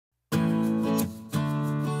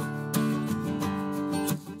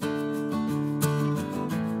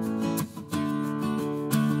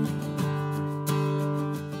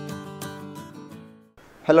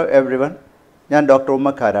Hello everyone, ഞാൻ doctor ഉമ്മ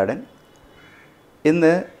കാരാടൻ.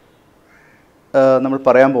 ഇന്ന് നമ്മൾ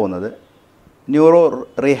പറയാൻ പോകുന്നത് ന്യൂറോ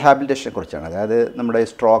റീഹാബിലിറ്റേഷനെ കുറിച്ചാണ്. അതായത് നമ്മുടെ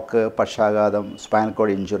സ്ട്രോക്ക്, പക്ഷാഘാതം, സ്പൈനൽ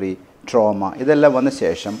കോഡ് ഇഞ്ചുറി, ട്രോമ ഇതെല്ലാം വന്ന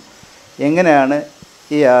ശേഷം എങ്ങനെയാണ്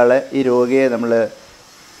ഈ രോഗിയെ നമ്മൾ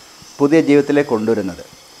പുതിയ ജീവിതത്തിലേക്ക് കൊണ്ടുവരുന്നത്.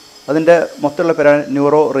 അതിൻ്റെ മൊത്തമുള്ള പേരാണ്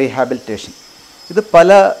ന്യൂറോ റീഹാബിലിറ്റേഷൻ. ഇത്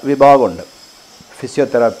പല വിഭാഗമുണ്ട്.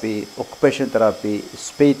 Physiotherapy, occupation therapy,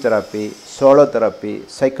 speech therapy, solo therapy,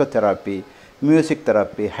 psychotherapy, music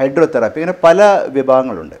therapy, hydrotherapy, ഇങ്ങനെ പല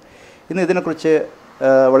വിഭാഗങ്ങളുണ്ട്. ഇന്ന് ഇതിനെക്കുറിച്ച്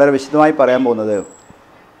വളരെ വിശദമായി പറയാൻ പോകുന്നത്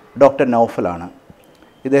ഡോക്ടർ നൗഫലാണ്.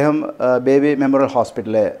 ഇദ്ദേഹം ബേബി മെമ്മോറിയൽ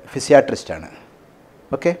ഹോസ്പിറ്റലിലെ ഫിസിയാട്രിസ്റ്റാണ്.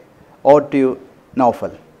 Okay, over to you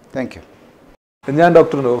Naufal. Thank you. ഞാൻ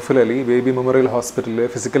doctor Naufal Ali, baby memorial ഹോസ്പിറ്റലിലെ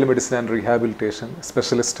ഫിസിക്കൽ മെഡിസിൻ ആൻഡ് റീഹാബിലിറ്റേഷൻ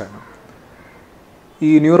സ്പെഷ്യലിസ്റ്റാണ്.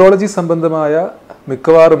 ഈ ന്യൂറോളജി സംബന്ധമായ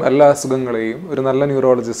മിക്കവാറും എല്ലാ അസുഖങ്ങളെയും ഒരു നല്ല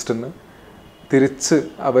ന്യൂറോളജിസ്റ്റിന് തിരിച്ച്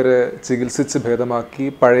അവരെ ചികിത്സിച്ച് ഭേദമാക്കി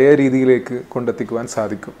പഴയ രീതിയിലേക്ക് കൊണ്ടെത്തിക്കുവാൻ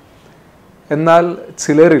സാധിക്കും. എന്നാൽ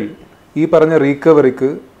ചിലരിൽ ഈ പറഞ്ഞ റീക്കവറിക്ക്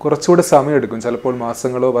കുറച്ചുകൂടി സമയമെടുക്കും. ചിലപ്പോൾ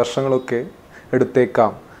മാസങ്ങളോ വർഷങ്ങളോ ഒക്കെ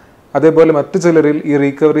എടുത്തേക്കാം. അതേപോലെ മറ്റു ചിലരിൽ ഈ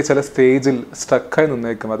റീക്കവറി ചില സ്റ്റേജിൽ സ്റ്റക്കായി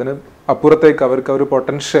നിന്നേക്കും. അതിന് അപ്പുറത്തേക്ക് അവർക്ക് ഒരു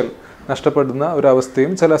പൊട്ടൻഷ്യൽ നഷ്ടപ്പെടുന്ന ഒരു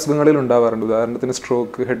അവസ്ഥയും ചില അസുഖങ്ങളിൽ ഉണ്ടാവാറുണ്ട്. ഉദാഹരണത്തിന്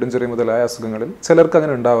സ്ട്രോക്ക്, ഹെഡ് ഇഞ്ചുറി മുതലായ അസുഖങ്ങളിൽ ചിലർക്ക്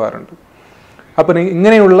അങ്ങനെ ഉണ്ടാവാറുണ്ട്. അപ്പം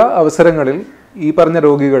ഇങ്ങനെയുള്ള അവസരങ്ങളിൽ ഈ പറഞ്ഞ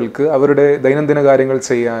രോഗികൾക്ക് അവരുടെ ദൈനംദിന കാര്യങ്ങൾ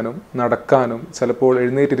ചെയ്യാനും നടക്കാനും ചിലപ്പോൾ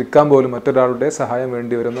എഴുന്നേറ്റിരിക്കാൻ പോലും മറ്റൊരാളുടെ സഹായം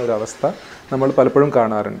വേണ്ടി വരുന്ന ഒരവസ്ഥ നമ്മൾ പലപ്പോഴും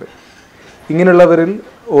കാണാറുണ്ട്. ഇങ്ങനെയുള്ളവരിൽ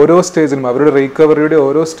ഓരോ സ്റ്റേജിലും, അവരുടെ റീക്കവറിയുടെ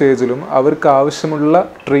ഓരോ സ്റ്റേജിലും അവർക്ക് ആവശ്യമുള്ള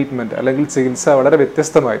ട്രീറ്റ്മെൻറ്റ് അല്ലെങ്കിൽ ചികിത്സ വളരെ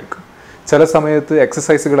വ്യത്യസ്തമായിരിക്കും. ചില സമയത്ത്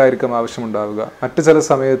എക്സസൈസുകളായിരിക്കും ആവശ്യമുണ്ടാവുക, മറ്റു ചില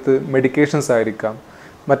സമയത്ത് മെഡിക്കേഷൻസ് ആയിരിക്കാം,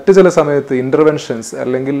 മറ്റു ചില സമയത്ത് ഇൻ്റർവെൻഷൻസ്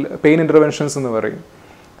അല്ലെങ്കിൽ പെയിൻ ഇൻ്റർവെൻഷൻസ് എന്ന് പറയും.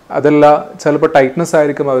 അതല്ല, ചിലപ്പോൾ ടൈറ്റ്നസ്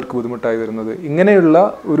ആയിരിക്കും അവർക്ക് ബുദ്ധിമുട്ടായി വരുന്നത്. ഇങ്ങനെയുള്ള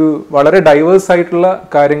ഒരു വളരെ ഡൈവേഴ്സ് ആയിട്ടുള്ള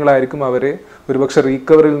കാര്യങ്ങളായിരിക്കും അവരെ ഒരുപക്ഷെ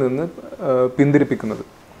റീക്കവറിയിൽ നിന്ന് പിന്തിരിപ്പിക്കുന്നത്.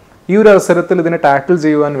 ഈ ഒരു അവസരത്തിൽ ഇതിനെ ടാക്കിൾ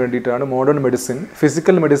ചെയ്യുവാൻ വേണ്ടിയിട്ടാണ് modern medicine,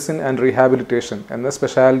 physical medicine and rehabilitation എന്ന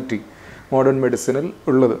സ്പെഷ്യാലിറ്റി മോഡേൺ മെഡിസിനിൽ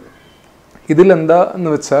ഉള്ളത്. ഇതിലെന്താന്ന്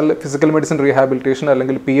വെച്ചാൽ ഫിസിക്കൽ മെഡിസിൻ റീഹാബിലിറ്റേഷൻ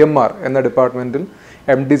അല്ലെങ്കിൽ PMR എന്ന ഡിപ്പാർട്ട്മെൻറ്റിൽ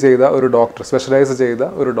MD ചെയ്ത ഒരു ഡോക്ടർ, സ്പെഷ്യലൈസ് ചെയ്ത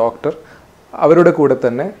ഒരു ഡോക്ടർ, അവരുടെ കൂടെ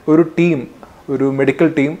തന്നെ ഒരു മെഡിക്കൽ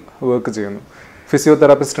ടീം വർക്ക് ചെയ്യുന്നു.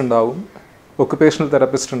 ഫിസിയോതെറാപ്പിസ്റ്റ് ഉണ്ടാവും, ഒക്കുപേഷണൽ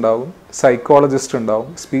തെറാപ്പിസ്റ്റ് ഉണ്ടാവും, സൈക്കോളജിസ്റ്റ് ഉണ്ടാവും,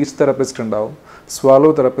 സ്പീച്ച് തെറാപ്പിസ്റ്റ് ഉണ്ടാവും, സ്വാലോ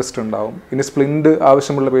തെറാപ്പിസ്റ്റ് ഉണ്ടാവും. ഇനി സ്പ്ലിൻഡ്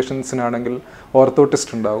ആവശ്യമുള്ള പേഷ്യൻസിനാണെങ്കിൽ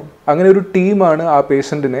ഓർത്തോട്ടിസ്റ്റ് ഉണ്ടാവും. അങ്ങനെ ഒരു ടീമാണ് ആ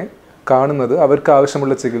പേഷ്യൻറ്റിനെ കാണുന്നത്, അവർക്ക്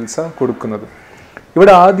ആവശ്യമുള്ള ചികിത്സ കൊടുക്കുന്നത്.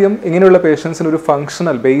 ഇവിടെ ആദ്യം ഇങ്ങനെയുള്ള പേഷ്യൻസിന് ഒരു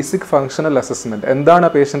ബേസിക് ഫങ്ഷണൽ അസസ്മെൻറ്റ്, എന്താണ്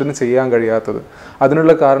ആ പേഷ്യൻറ്റിന് ചെയ്യാൻ കഴിയാത്തത്,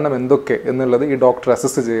 അതിനുള്ള കാരണം എന്തൊക്കെ എന്നുള്ളത് ഈ ഡോക്ടർ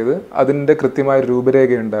അസസ് ചെയ്ത് അതിൻ്റെ കൃത്യമായ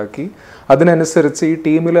രൂപരേഖയുണ്ടാക്കി അതിനനുസരിച്ച് ഈ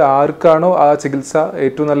ടീമിൽ ആർക്കാണോ ആ ചികിത്സ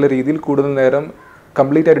ഏറ്റവും നല്ല രീതിയിൽ കൂടുതൽ നേരം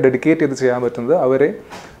കംപ്ലീറ്റ് ആയിട്ട് ഡെഡിക്കേറ്റ് ചെയ്ത് ചെയ്യാൻ പറ്റുന്നത്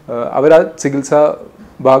അവർ ആ ചികിത്സാ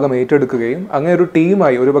ഭാഗം ഏറ്റെടുക്കുകയും അങ്ങനെ ഒരു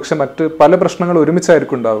ടീമായി ഒരുപക്ഷെ മറ്റ് പല പ്രശ്നങ്ങൾ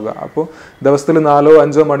ഒരുമിച്ചായിരിക്കും ഉണ്ടാവുക. അപ്പോൾ ദിവസത്തിൽ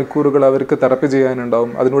 4-5 മണിക്കൂറുകൾ അവർക്ക് തെറപ്പി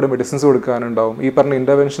ചെയ്യാനുണ്ടാവും, അതിനൂടെ മെഡിസിൻസ് കൊടുക്കാനുണ്ടാവും, ഈ പറഞ്ഞ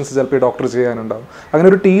ഇൻ്റർവെൻഷൻസ് ചിലപ്പോൾ ഡോക്ടർ ചെയ്യാനുണ്ടാവും. അങ്ങനെ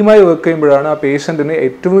ഒരു ടീമായി വർക്ക് ചെയ്യുമ്പോഴാണ് ആ പേഷ്യൻറ്റിന്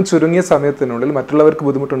ഏറ്റവും ചുരുങ്ങിയ സമയത്തിനുള്ളിൽ മറ്റുള്ളവർക്ക്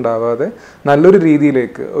ബുദ്ധിമുട്ടുണ്ടാവാതെ നല്ലൊരു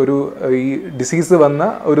രീതിയിലേക്ക് ഈ ഡിസീസ്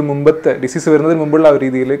വരുന്നതിന് മുമ്പുള്ള ആ ഒരു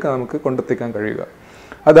രീതിയിലേക്ക് നമുക്ക് കൊണ്ടെത്തിക്കാൻ കഴിയുക.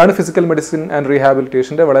 അതാണ് ഫിസിക്കൽ മെഡിസിൻ ആൻഡ്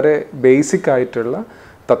റീഹാബിലിറ്റേഷൻ്റെ വളരെ ബേസിക് ആയിട്ടുള്ള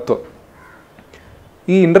തത്വം.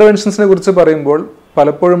 ഈ ഇൻ്റർവെൻഷൻസിനെ കുറിച്ച് പറയുമ്പോൾ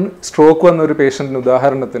പലപ്പോഴും സ്ട്രോക്ക് വന്ന ഒരു പേഷ്യൻറ്റിന്,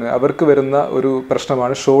 ഉദാഹരണത്തിന് അവർക്ക് വരുന്ന ഒരു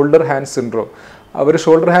പ്രശ്നമാണ് shoulder hand syndrome.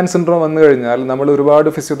 Shoulder hand syndrome വന്നു കഴിഞ്ഞാൽ നമ്മൾ ഒരുപാട്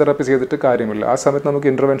ഫിസിയോതെറാപ്പി ചെയ്തിട്ട് കാര്യമില്ല. ആ സമയത്ത് നമുക്ക്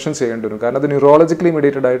ഇൻ്റർവെൻഷൻ ചെയ്യേണ്ടി വരും. കാരണം അത് ന്യൂറോളജിക്കലി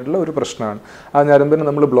മീഡിയേറ്റഡ് ആയിട്ടുള്ള ഒരു പ്രശ്നമാണ്. ആ ഞരമ്പിന്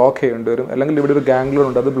നമ്മൾ ബ്ലോക്ക് ചെയ്യേണ്ടി വരും, അല്ലെങ്കിൽ ഇവിടെ ഒരു ഗാംഗ്ലിയോൺ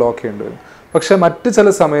ഉണ്ട്, അത് ബ്ലോക്ക് ചെയ്യേണ്ടി വരും. പക്ഷേ മറ്റ് ചില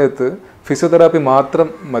സമയത്ത് ഫിസിയോതെറാപ്പി മാത്രം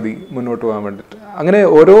മതി മുന്നോട്ട് പോകാൻ വേണ്ടിയിട്ട്. അങ്ങനെ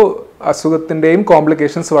ഓരോ അസുഖത്തിൻ്റെയും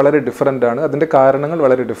കോംപ്ലിക്കേഷൻസ് വളരെ ഡിഫറൻ്റ് ആണ്, അതിൻ്റെ കാരണങ്ങൾ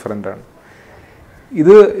വളരെ ഡിഫറൻ്റ് ആണ്.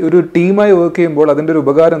 ഇത് ഒരു ടീമായി വർക്ക് ചെയ്യുമ്പോൾ അതിൻ്റെ ഒരു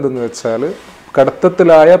ഉപകാരം എന്തെന്ന് വെച്ചാൽ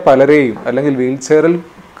കടത്തത്തിലായ പലരെയും അല്ലെങ്കിൽ വീൽ ചെയറിൽ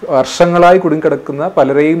വർഷങ്ങളായി കുടുങ്ങിക്കിടക്കുന്ന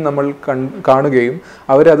പലരെയും നമ്മൾ കാണുകയും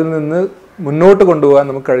അവരെ അതിൽ നിന്ന് മുന്നോട്ട് കൊണ്ടുപോകാൻ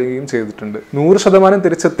നമുക്ക് കഴിയുകയും ചെയ്തിട്ടുണ്ട്. 100%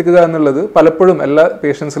 തിരിച്ചെത്തിക്കുക എന്നുള്ളത് പലപ്പോഴും എല്ലാ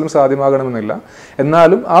പേഷ്യൻസിലും സാധ്യമാകണമെന്നില്ല.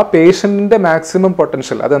 എന്നാലും ആ പേഷ്യൻറ്റിൻ്റെ മാക്സിമം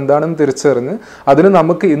പൊട്ടൻഷ്യൽ അതെന്താണെന്ന് തിരിച്ചറിഞ്ഞ് അതിന്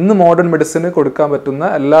നമുക്ക് ഇന്ന് മോഡേൺ മെഡിസിന് കൊടുക്കാൻ പറ്റുന്ന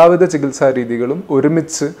എല്ലാവിധ ചികിത്സാ രീതികളും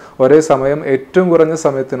ഒരുമിച്ച് ഒരേ സമയം ഏറ്റവും കുറഞ്ഞ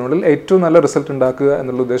സമയത്തിനുള്ളിൽ ഏറ്റവും നല്ല റിസൾട്ട് ഉണ്ടാക്കുക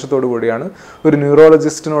എന്നുള്ള ഉദ്ദേശത്തോടു കൂടിയാണ് ഒരു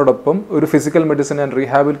ന്യൂറോളജിസ്റ്റിനോടൊപ്പം ഒരു physical medicine and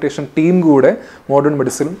rehabilitation team കൂടെ മോഡേൺ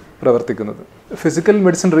മെഡിസിനിൽ പ്രവർത്തിക്കുന്നത്. ഫിസിക്കൽ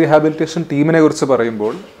മെഡിസിൻ റീഹാബിലിറ്റേഷൻ ടീമിനെ കുറിച്ച്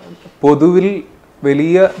പറയുമ്പോൾ പൊതുവിൽ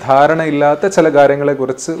വലിയ ധാരണയില്ലാത്ത ചില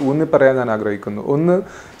കാര്യങ്ങളെക്കുറിച്ച് ഊന്നി പറയാൻ ഞാൻ ആഗ്രഹിക്കുന്നു. ഒന്ന്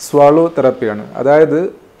സ്വാളോ തെറാപ്പിയാണ്. അതായത്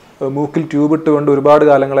മൂക്കിൽ ട്യൂബ് ഇട്ടുകൊണ്ട് ഒരുപാട്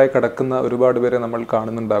കാലങ്ങളായി കിടക്കുന്ന ഒരുപാട് പേരെ നമ്മൾ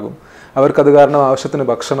കാണുന്നുണ്ടാകും. അവർക്കത് കാരണം ആവശ്യത്തിന്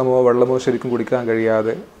ഭക്ഷണമോ വെള്ളമോ ശരിക്കും കുടിക്കാൻ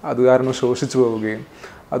കഴിയാതെ അത് കാരണം ശോഷിച്ചു പോവുകയും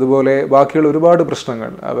അതുപോലെ ബാക്കിയുള്ള ഒരുപാട്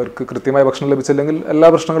പ്രശ്നങ്ങൾ, അവർക്ക് കൃത്യമായ ഭക്ഷണം ലഭിച്ചില്ലെങ്കിൽ എല്ലാ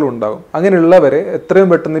പ്രശ്നങ്ങളും ഉണ്ടാകും. അങ്ങനെയുള്ളവരെ എത്രയും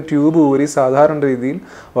പെട്ടെന്ന് ട്യൂബ് ഊരി സാധാരണ രീതിയിൽ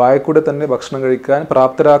വായക്കൂടെ തന്നെ ഭക്ഷണം കഴിക്കാൻ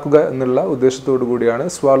പ്രാപ്തരാക്കുക എന്നുള്ള ഉദ്ദേശത്തോടു കൂടിയാണ്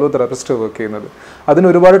സ്വാലോ തെറാപ്പിസ്റ്റ് വർക്ക് ചെയ്യുന്നത്. അതിന്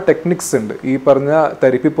ഒരുപാട് ടെക്നിക്സ് ഉണ്ട്. ഈ പറഞ്ഞ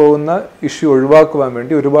തരിപ്പിപ്പോകുന്ന ഇഷ്യൂ ഒഴിവാക്കുവാൻ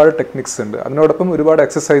വേണ്ടി ഒരുപാട് ടെക്നിക്സ് ഉണ്ട്. അതിനോടൊപ്പം ഒരുപാട്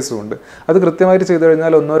എക്സസൈസും ഉണ്ട്. അത് കൃത്യമായിട്ട് ചെയ്തു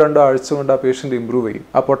കഴിഞ്ഞാൽ 1-2 ആഴ്ച കൊണ്ട് ആ പേഷ്യൻ്റ് ഇമ്പ്രൂവ് ചെയ്യും.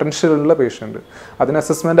 ആ പൊട്ടൻഷ്യൽ ഉള്ള പേഷ്യൻ്റ്. അതിന്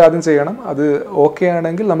അസസ്മെൻറ്റ് ആദ്യം ചെയ്യണം. അത് ഓക്കെ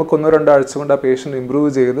ആണെങ്കിൽ നമുക്ക് 1-2 ആഴ്ച കൊണ്ട് ആ പേഷ്യൻ്റ് ഇമ്പ്രൂവ്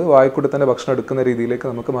ചെയ്ത് വായിക്കൂടെ തന്നെ ഭക്ഷണം എടുക്കുന്ന രീതിയിലേക്ക്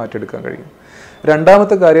നമുക്ക് മാറ്റിയെടുക്കാൻ കഴിയും.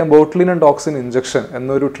 രണ്ടാമത്തെ കാര്യം ബോട്ടുലിനം ടോക്സിൻ ഇഞ്ചക്ഷൻ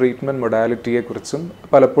എന്നൊരു ട്രീറ്റ്മെൻറ്റ് മൊഡാലിറ്റിയെക്കുറിച്ചും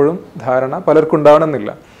പലപ്പോഴും ധാരണ പലർക്കും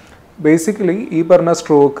ഉണ്ടാവണമെന്നില്ല. ബേസിക്കലി ഈ പറഞ്ഞ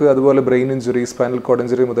സ്ട്രോക്ക്, അതുപോലെ brain injury, spinal cord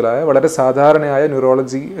injury മുതലായ വളരെ സാധാരണയായ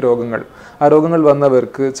ന്യൂറോളജി രോഗങ്ങൾ, ആ രോഗങ്ങൾ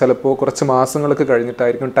വന്നവർക്ക് ചിലപ്പോൾ കുറച്ച് മാസങ്ങൾക്ക്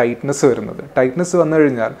കഴിഞ്ഞിട്ടായിരിക്കും ടൈറ്റ്നസ് വരുന്നത്. ടൈറ്റ്നസ് വന്നു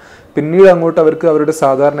കഴിഞ്ഞാൽ പിന്നീട് അങ്ങോട്ട് അവർക്ക് അവരുടെ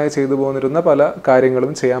സാധാരണയായി ചെയ്തു പോന്നിരുന്ന പല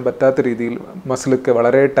കാര്യങ്ങളും ചെയ്യാൻ പറ്റാത്ത രീതിയിൽ മസിലൊക്കെ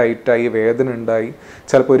വളരെ ടൈറ്റായി, വേദന ഉണ്ടായി,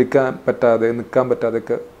 ചിലപ്പോൾ ഇരിക്കാൻ പറ്റാതെ നിൽക്കാൻ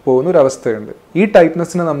പറ്റാതെയൊക്കെ പോകുന്നൊരവസ്ഥയുണ്ട്. ഈ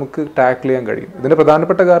ടൈറ്റ്നസ്സിനെ നമുക്ക് ടാക്കിൾ ചെയ്യാൻ കഴിയും. ഇതിൻ്റെ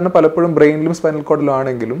പ്രധാനപ്പെട്ട കാരണം പലപ്പോഴും ബ്രെയിനിലും സ്പൈനൽ കോഡിലും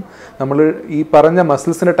ആണെങ്കിലും നമ്മൾ ഈ പറഞ്ഞ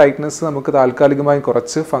മസിൽസിൻ്റെ ടൈറ്റ്നസ് നമുക്ക് താൽക്കാലികമായി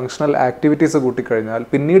കുറച്ച് ഫങ്ഷണൽ ആക്ടിവിറ്റീസ് കൂട്ടിക്കഴിഞ്ഞാൽ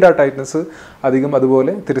പിന്നീട് ആ ടൈറ്റ്നസ് അധികം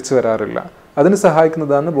അതുപോലെ തിരിച്ചു വരാറില്ല. അതിന്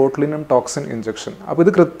സഹായിക്കുന്നതാണ് ബോട്ടുലിനം ടോക്സിൻ ഇഞ്ചക്ഷൻ. അപ്പോൾ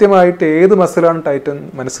ഇത് കൃത്യമായിട്ട് ഏത് മസിലാണ് ടൈറ്റൻ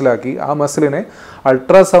മനസ്സിലാക്കി ആ മസിലിനെ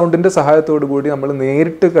അൾട്രാസൗണ്ടിൻ്റെ സഹായത്തോടു കൂടി നമ്മൾ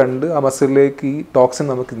നേരിട്ട് കണ്ട് ആ മസിലിലേക്ക് ഈ ടോക്സിൻ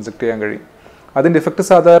നമുക്ക് ഇഞ്ചക്ട് ചെയ്യാൻ കഴിയും. അതിൻ്റെ ഇഫക്റ്റ്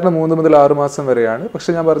സാധാരണ 3 മുതൽ 6 മാസം വരെയാണ്. പക്ഷേ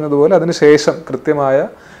ഞാൻ പറഞ്ഞതുപോലെ അതിന് ശേഷം കൃത്യമായ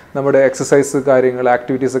നമ്മുടെ എക്സസൈസ് കാര്യങ്ങൾ,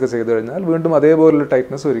 ആക്ടിവിറ്റീസ് ഒക്കെ ചെയ്തു കഴിഞ്ഞാൽ വീണ്ടും അതേപോലുള്ള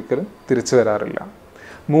ടൈറ്റ്നസ് ഒരിക്കലും തിരിച്ചു വരാറില്ല.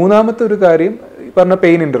 മൂന്നാമത്തെ ഒരു കാര്യം ഈ പറഞ്ഞ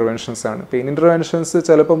പെയിൻ ഇൻ്റർവെൻഷൻസ് ആണ്. പെയിൻ ഇൻ്റർവെൻഷൻസ്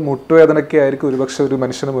ചിലപ്പോൾ മുട്ടുവേദനയ്ക്ക് ആയിരിക്കും ഒരുപക്ഷെ ഒരു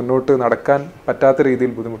മനുഷ്യന് മുന്നോട്ട് നടക്കാൻ പറ്റാത്ത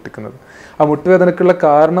രീതിയിൽ ബുദ്ധിമുട്ടിക്കുന്നത്. ആ മുട്ടുവേദനയ്ക്കുള്ള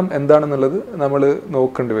കാരണം എന്താണെന്നുള്ളത് നമ്മൾ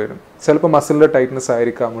നോക്കേണ്ടി വരും. ചിലപ്പോൾ മസിലിൻ്റെ ടൈറ്റ്നസ്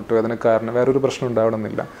ആയിരിക്കാം മുട്ടുവേദന കാരണം, വേറൊരു പ്രശ്നം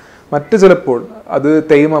ഉണ്ടാവണമെന്നില്ല. മറ്റ് ചിലപ്പോൾ അത്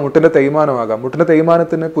മുട്ടിൻ്റെ തേയ്മാനമാകാം. മുട്ടിൻ്റെ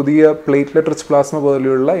തേയ്മാനത്തിന് പുതിയ പ്ലേറ്റ്ലെറ്റ് റിച്ച് പ്ലാസ്മ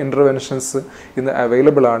പോലെയുള്ള ഇൻ്റർവെൻഷൻസ് ഇന്ന്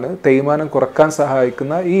അവൈലബിൾ ആണ്. തേയ്മാനം കുറക്കാൻ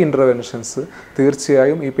സഹായിക്കുന്ന ഈ ഇൻ്റർവെൻഷൻസ്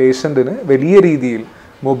തീർച്ചയായും ഈ പേഷ്യൻറ്റിന് വലിയ രീതിയിൽ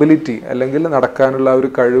മൊബിലിറ്റി അല്ലെങ്കിൽ നടക്കാനുള്ള ഒരു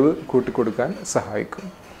കഴിവ് കൂട്ടിക്കൊടുക്കാൻ സഹായിക്കും.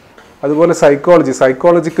 അതുപോലെ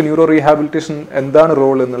സൈക്കോളജിക്ക് ന്യൂറോ റീഹാബിലിറ്റേഷൻ എന്താണ്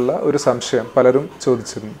റോൾ എന്നുള്ള ഒരു സംശയം പലരും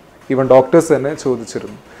ചോദിച്ചിരുന്നു. ഈവൻ ഡോക്ടേഴ്സ് തന്നെ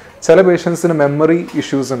ചോദിച്ചിരുന്നു. ചില പേഷ്യൻസിന് മെമ്മറി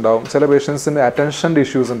ഇഷ്യൂസ് ഉണ്ടാവും, ചില പേഷ്യൻസിന് അറ്റൻഷൻ്റെ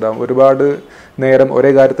ഇഷ്യൂസ് ഉണ്ടാവും, ഒരുപാട് നേരം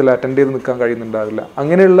ഒരേ കാര്യത്തിൽ അറ്റൻഡ് ചെയ്ത് നിൽക്കാൻ കഴിയുന്നുണ്ടാവില്ല.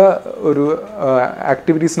 അങ്ങനെയുള്ള ഒരു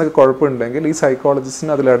ആക്ടിവിറ്റീസിനൊക്കെ കുഴപ്പമുണ്ടെങ്കിൽ ഈ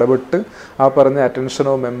സൈക്കോളജിസ്റ്റിന് അതിൽ ഇടപെട്ട് ആ പറഞ്ഞ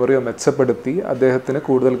അറ്റൻഷനോ മെമ്മറിയോ മെച്ചപ്പെടുത്തി അദ്ദേഹത്തിന്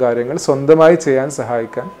കൂടുതൽ കാര്യങ്ങൾ സ്വന്തമായി ചെയ്യാൻ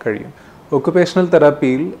സഹായിക്കാൻ കഴിയും. ഒക്കുപേഷണൽ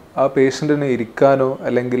തെറാപ്പിയിൽ ആ പേഷ്യൻറ്റിന് ഇരിക്കാനോ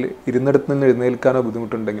അല്ലെങ്കിൽ ഇരുന്നിടത്ത് നിന്ന് എഴുന്നേൽക്കാനോ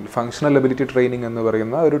ബുദ്ധിമുട്ടുണ്ടെങ്കിൽ ഫങ്ഷണൽ എബിലിറ്റി ട്രെയിനിങ് എന്ന്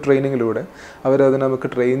പറയുന്ന ഒരു ട്രെയിനിങ്ങിലൂടെ അവരത് നമുക്ക്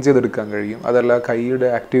ട്രെയിൻ ചെയ്തെടുക്കാൻ കഴിയും. അതല്ല കൈയുടെ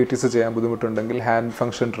ആക്ടിവിറ്റീസ് ചെയ്യാൻ ബുദ്ധിമുട്ടുണ്ടെങ്കിൽ ഹാൻഡ്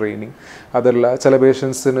ഫങ്ഷൻ ട്രെയിനിങ്. അതല്ല ചില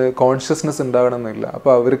പേഷ്യൻസിന് കോൺഷ്യസ്നെസ് ഉണ്ടാകണമെന്നില്ല.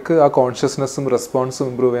 അപ്പോൾ അവർക്ക് ആ കോൺഷ്യസ്നെസ്സും റെസ്പോൺസും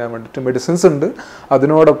ഇമ്പ്രൂവ് ചെയ്യാൻ വേണ്ടിയിട്ട് മെഡിസിൻസ് ഉണ്ട്.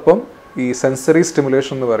 അതിനോടൊപ്പം ഈ സെൻസറി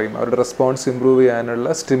സ്റ്റിമുലേഷൻ എന്ന് പറയും, അവരുടെ റെസ്പോൺസ് ഇമ്പ്രൂവ്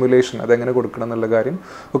ചെയ്യാനുള്ള സ്റ്റിമുലേഷൻ അതെങ്ങനെ കൊടുക്കണം എന്നുള്ള കാര്യം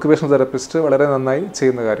ഒക്കുപേഷണൽ തെറാപ്പിസ്റ്റ് വളരെ നന്നായി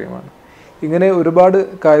ചെയ്യുന്ന കാര്യമാണ്. ഇങ്ങനെ ഒരുപാട്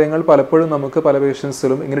കാര്യങ്ങൾ പലപ്പോഴും നമുക്ക് പല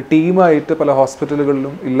പേഷ്യൻസിലും ഇങ്ങനെ ടീമായിട്ട് പല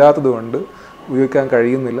ഹോസ്പിറ്റലുകളിലും ഇല്ലാത്തതുകൊണ്ട് ഉപയോഗിക്കാൻ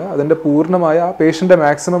കഴിയുന്നില്ല. അതിൻ്റെ പൂർണ്ണമായ ആ പേഷ്യൻ്റെ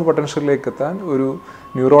മാക്സിമം പൊട്ടൻഷ്യലിലേക്ക് എത്താൻ ഒരു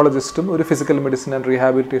ന്യൂറോളജിസ്റ്റും ഒരു ഫിസിക്കൽ മെഡിസിൻ ആൻഡ്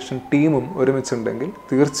റീഹാബിലിറ്റേഷൻ ടീമും ഒരുമിച്ചുണ്ടെങ്കിൽ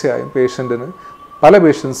തീർച്ചയായും പല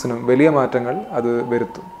പേഷ്യൻസിനും വലിയ മാറ്റങ്ങൾ അത്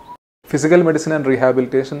വരുത്തും. ഫിസിക്കൽ മെഡിസിൻ ആൻഡ്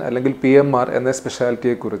റീഹാബിലിറ്റേഷൻ അല്ലെങ്കിൽ PMR എന്ന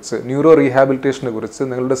സ്പെഷ്യാലിറ്റിയെക്കുറിച്ച്, ന്യൂറോ റീഹാബിലിറ്റേഷനെ കുറിച്ച്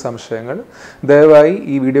നിങ്ങളുടെ സംശയങ്ങൾ ദയവായി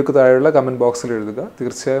ഈ വീഡിയോക്ക് താഴെയുള്ള കമൻറ്റ് ബോക്സിൽ എഴുതുക.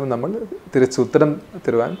 തീർച്ചയായും നമ്മൾ തിരിച്ച് ഉത്തരം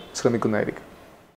തരുവാൻ ശ്രമിക്കുന്നതായിരിക്കും.